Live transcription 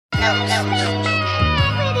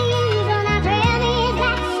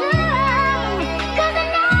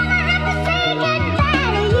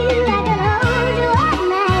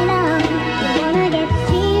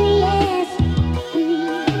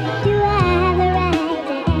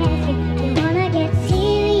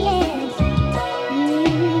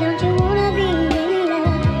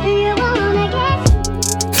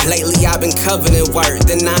Lately I've been coveting work.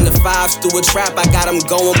 The 9 to 5 through a trap, I got them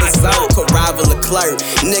going berserk. Could rival a clerk.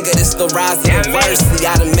 Nigga, this the rise of the worst. See,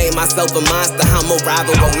 I done made myself a monster. I'm a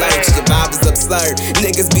rival with lurch. Your vibe is absurd.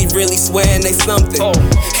 Niggas be really swearing they something.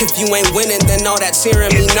 If you ain't winning, then all that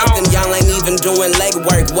cheering mean nothing. Y'all ain't even doing leg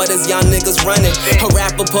work. What is y'all niggas running? A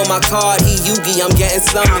rapper pull my card, he Yugi, I'm getting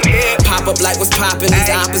something. Pop up like what's poppin',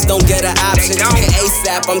 these oppas don't get an option. And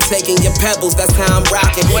ASAP, I'm taking your pebbles, that's how I'm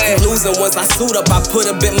rocking. You losing once I suit up, I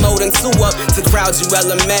put a bit more than 2 up to crowd you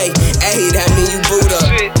LMA. Ayy, that mean you boot up.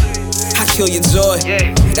 I kill your joy,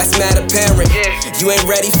 that's mad apparent. You ain't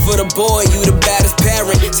ready for the boy, you the baddest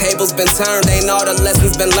parent. Tables been turned, ain't all the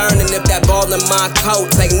lessons been learning. If that ball in my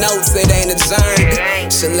coat, take notes, it ain't a journey.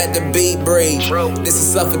 Should let the beat breathe, this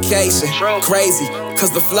is suffocation. Crazy,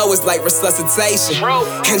 cause the flow is like resuscitation.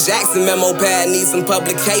 And Jackson memo pad needs some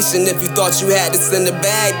publication. If you thought you had this in the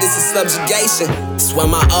bag, this is subjugation. Swear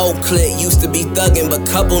my old clique used to be thuggin', but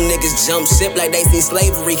couple niggas jump ship like they seen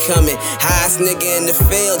slavery coming. Highest nigga in the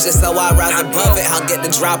field, just so I rise above it. I'll get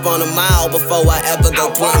the drop on a mile before I ever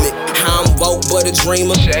go plummet. I'm woke but a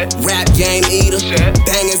dreamer, rap game eater.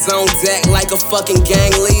 Bangers on deck like a fucking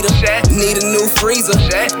gang leader. Need a new freezer,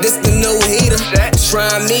 this the new heater.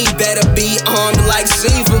 Try me, better be armed like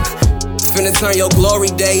Shiva. Finna turn your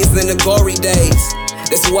glory days into gory days.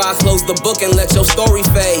 That's why I close the book and let your story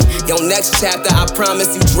fade. Your next chapter, I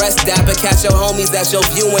promise you dress dapper. Catch your homies at your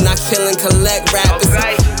view when I kill and collect rappers.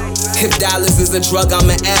 If dollars is a drug, I'm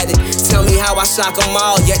an addict. Tell me how I shock them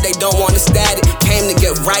all, yet they don't want to static. Came to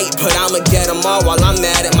get right, but I'ma get them all while I'm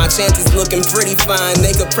at it. My chances looking pretty fine,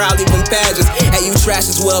 they could probably win pageants. Hey, you trash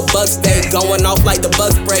is where a bug stay, going off like the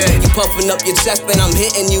bug spray. You puffing up your chest, then I'm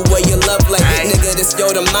hitting you where your love lay. Nigga, this your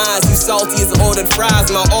demise, you salty as ordered fries.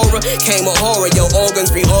 My aura came with horror, your organs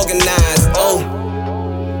reorganized. Oh,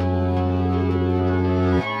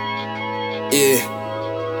 yeah.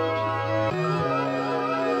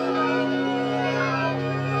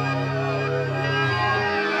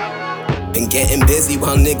 Been getting busy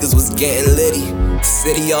while niggas was getting litty.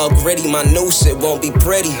 City all gritty, my new shit won't be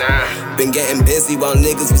pretty. Been getting busy while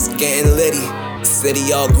niggas was getting litty.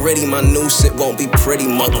 City all gritty, my new shit won't be pretty,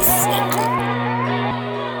 motherfucker.